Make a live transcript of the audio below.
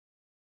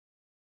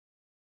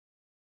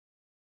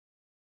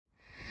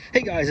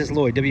Hey guys, it's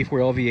Lloyd,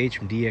 W4LVH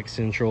from DX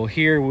Central,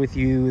 here with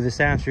you this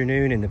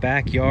afternoon in the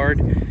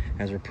backyard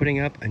as we're putting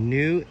up a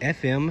new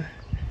FM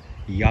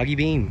Yagi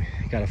beam.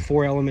 Got a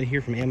 4-element here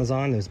from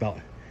Amazon. It was about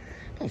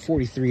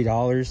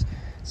 $43.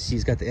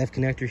 She's got the F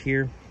connector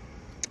here.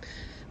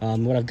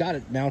 What I've got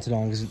it mounted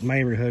on, because in my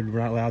neighborhood we're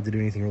not allowed to do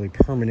anything really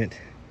permanent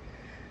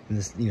in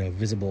this,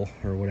 visible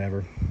or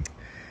whatever.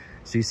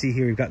 So you see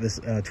here we've got this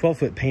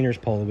 12-foot painter's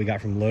pole that we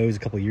got from Lowe's a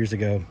couple years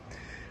ago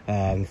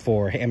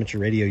for amateur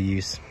radio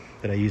use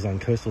that I use on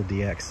Coastal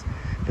DX.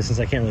 But since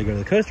I can't really go to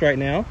the coast right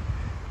now,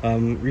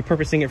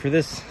 repurposing it for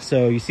this.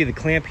 So you see the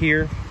clamp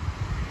here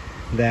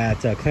that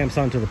clamps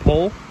onto the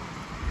pole,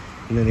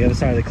 and then the other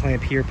side of the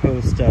clamp here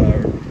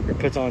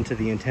puts onto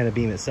the antenna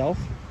beam itself.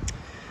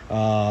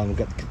 We've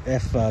got the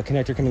F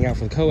connector coming out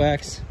for the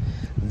coax.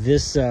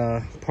 This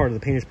part of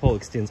the painter's pole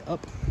extends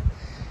up,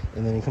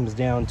 and then it comes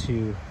down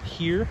to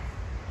here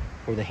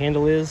where the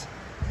handle is,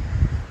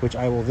 which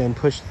I will then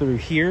push through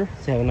here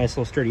to have a nice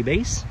little sturdy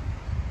base.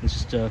 It's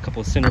just a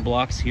couple of center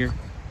blocks here,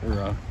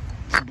 or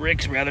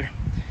bricks rather.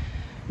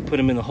 Put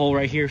them in the hole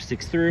right here,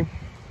 sticks through.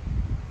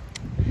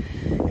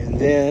 And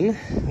then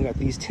we got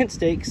these tent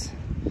stakes,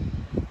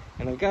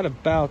 and I've got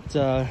about, it's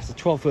a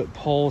 12-foot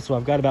pole, so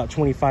I've got about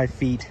 25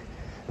 feet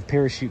of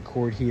parachute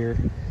cord here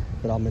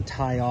that I'm gonna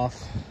tie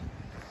off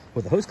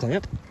with a hose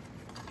clamp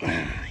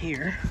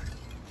here.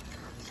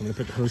 So I'm gonna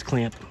put the hose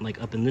clamp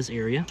like up in this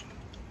area,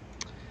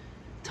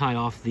 tie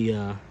off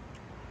the,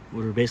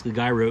 what are basically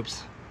guy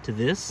ropes to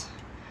this,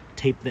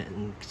 tape that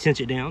and cinch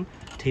it down,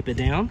 tape it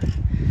down,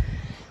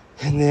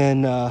 and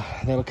then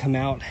that'll come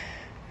out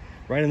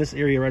right in this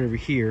area right over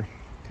here,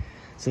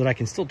 so that I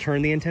can still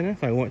turn the antenna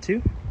if I want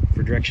to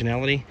for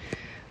directionality,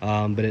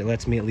 but it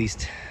lets me at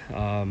least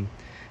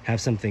have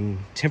something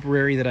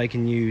temporary that I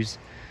can use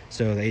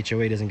so the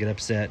HOA doesn't get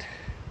upset,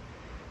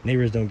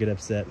 neighbors don't get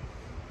upset,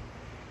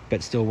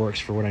 but still works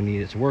for what I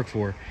need it to work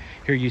for.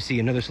 Here you see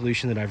another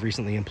solution that I've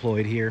recently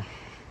employed here.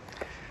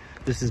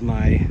 This is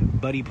my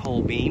buddy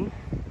pole beam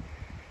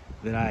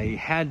that I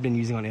had been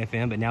using on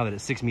FM, but now that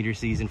it's 6-meter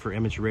season for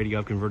amateur radio,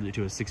 I've converted it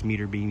to a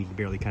 6-meter beam. You can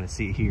barely kind of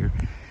see it here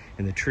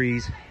in the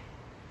trees.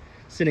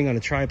 Sitting on a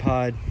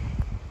tripod,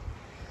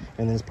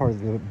 and then as part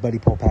of the buddy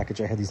pole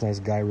package, I have these nice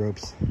guy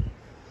ropes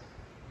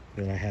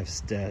that I have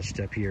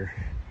stashed up here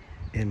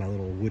in my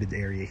little wooded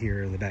area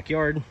here in the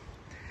backyard.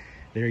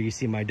 There you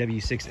see my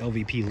W6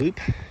 LVP loop,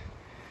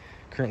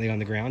 currently on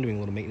the ground doing a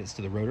little maintenance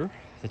to the rotor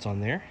that's on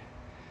there.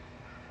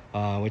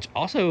 Which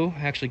also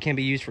actually can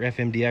be used for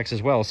FMDX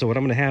as well. So what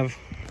I'm going to have,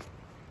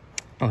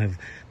 I'll have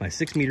my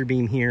 6-meter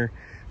beam here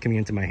coming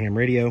into my ham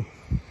radio.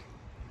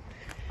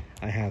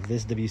 I have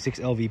this W6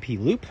 LVP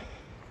loop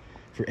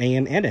for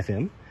AM and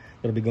FM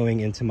that'll be going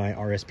into my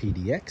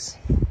RSPDX.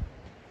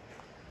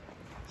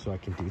 So I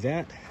can do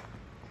that.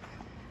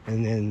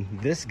 And then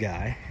this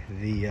guy,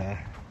 the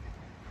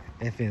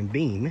FM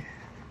beam,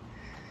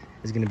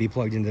 is going to be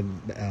plugged into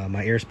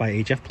my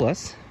AirSpy HF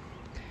Plus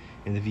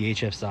in the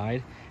VHF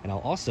side. And I'll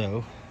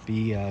also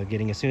be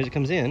getting, as soon as it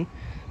comes in,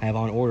 I have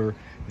on order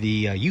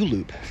the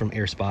U-Loop from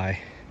AirSpy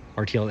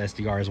RTL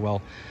SDR as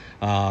well.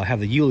 Have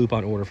the U-Loop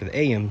on order for the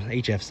AM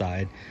HF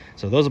side.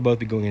 So those will both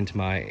be going into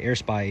my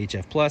AirSpy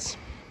HF Plus.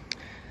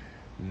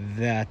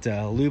 That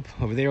loop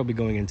over there will be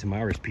going into my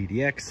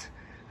RSPDX.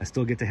 I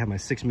still get to have my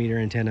 6-meter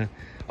antenna,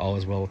 all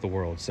is well with the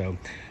world. So I'm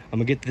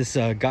gonna get this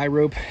guy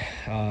rope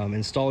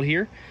installed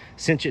here,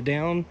 cinch it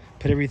down,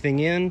 put everything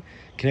in,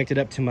 connect it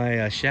up to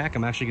my shack.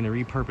 I'm actually gonna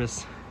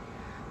repurpose,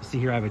 you see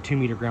here I have a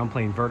 2-meter ground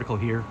plane vertical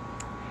here.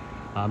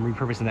 I'm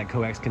repurposing that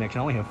coax connection.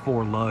 I only have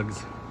 4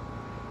 lugs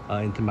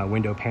into my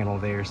window panel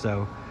there,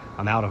 so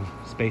I'm out of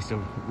space to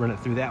run it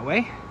through that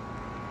way.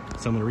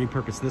 So I'm gonna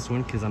repurpose this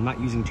one because I'm not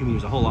using 2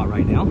 meters a whole lot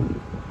right now.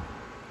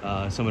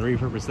 So I'm gonna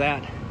repurpose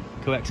that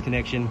coax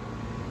connection.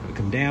 It'll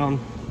come down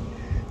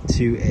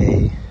to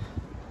a,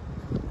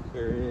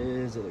 where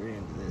is the other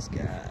end of this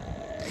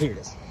guy? Here it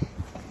is.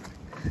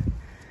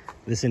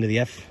 This end of the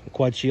F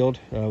quad shield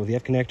with the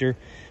F connector,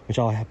 which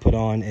I'll have put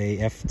on a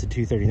F to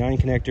 239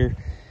 connector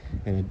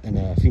and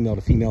a female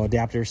to female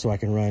adapter, so I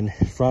can run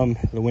from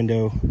the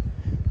window,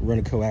 run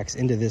a coax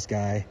into this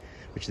guy,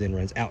 which then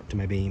runs out to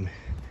my beam.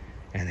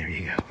 And there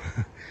you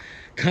go.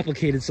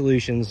 Complicated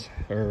solutions,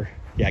 or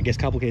yeah, I guess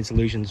complicated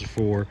solutions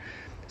for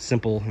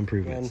simple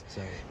improvements.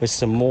 So with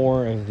some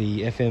more of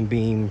the FM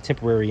beam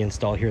temporary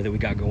install here that we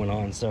got going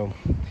on. So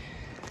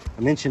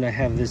I mentioned I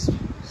have this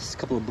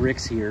couple of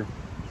bricks here.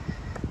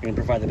 I'm gonna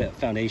provide the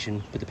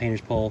foundation, put the painter's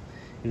pole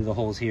into the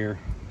holes here,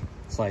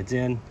 slides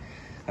in.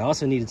 I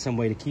also needed some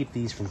way to keep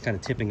these from kind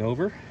of tipping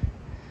over.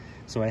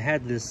 So I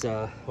had this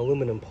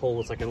aluminum pole.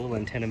 It's like a little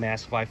antenna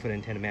mast, 5-foot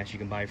antenna mast you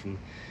can buy from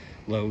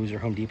Lowe's or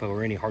Home Depot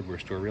or any hardware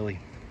store really.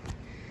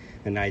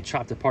 And I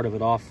chopped a part of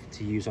it off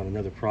to use on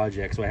another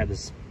project. So I had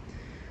this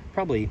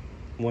probably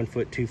 1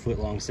 foot, 2 foot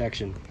long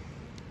section.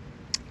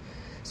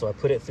 So I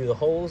put it through the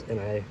holes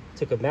and I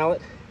took a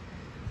mallet,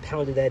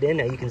 pounded that in.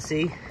 Now you can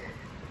see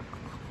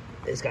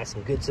it's got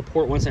some good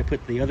support. Once I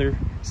put the other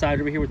side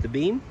over here with the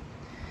beam,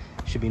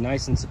 it should be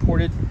nice and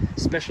supported,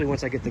 especially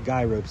once I get the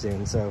guy ropes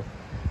in. So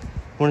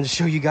wanted to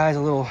show you guys a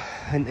little,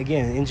 and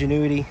again,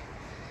 ingenuity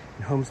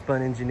and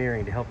homespun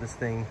engineering to help this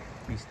thing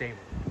be stable.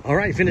 All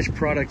right, finished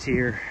product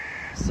here.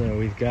 So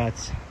we've got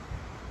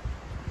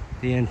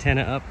the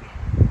antenna up,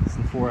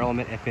 some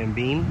 4-element FM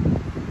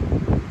beam,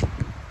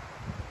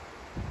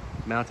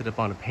 mounted up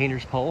on a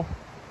painter's pole.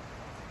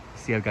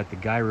 See, I've got the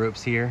guy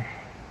ropes here.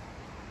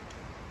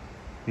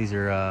 These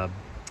are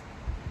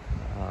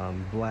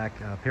black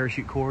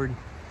parachute cord.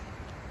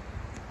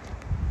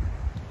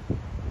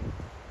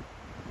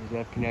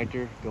 There's that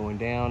connector going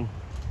down,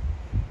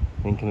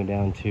 then coming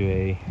down to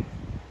a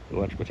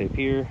electrical tape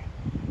here,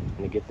 and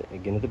to get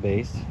again at the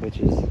base, which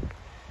is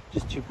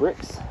just 2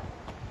 bricks.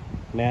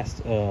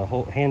 Mast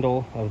whole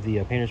handle of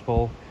the painter's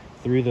pole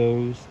through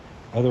those,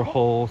 other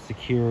hole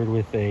secured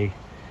with a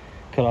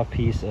cut-off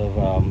piece of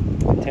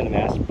antenna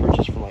mast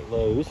purchased from like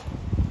Lowe's.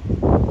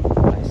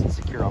 Nice and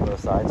secure on both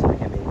sides, so there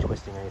can't be any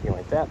twisting or anything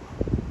like that.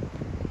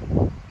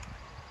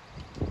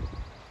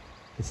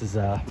 This is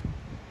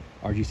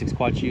RG6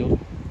 quad shield,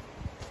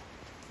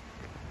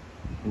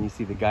 and you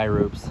see the guy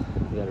ropes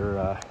that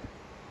are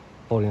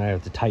holding. I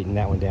have to tighten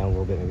that one down a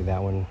little bit, maybe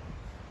that one,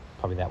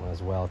 probably that one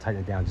as well.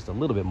 Tighten it down just a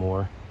little bit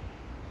more,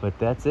 but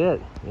that's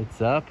it.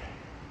 It's up.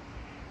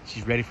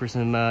 She's ready for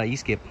some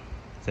E-skip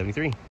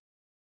 73.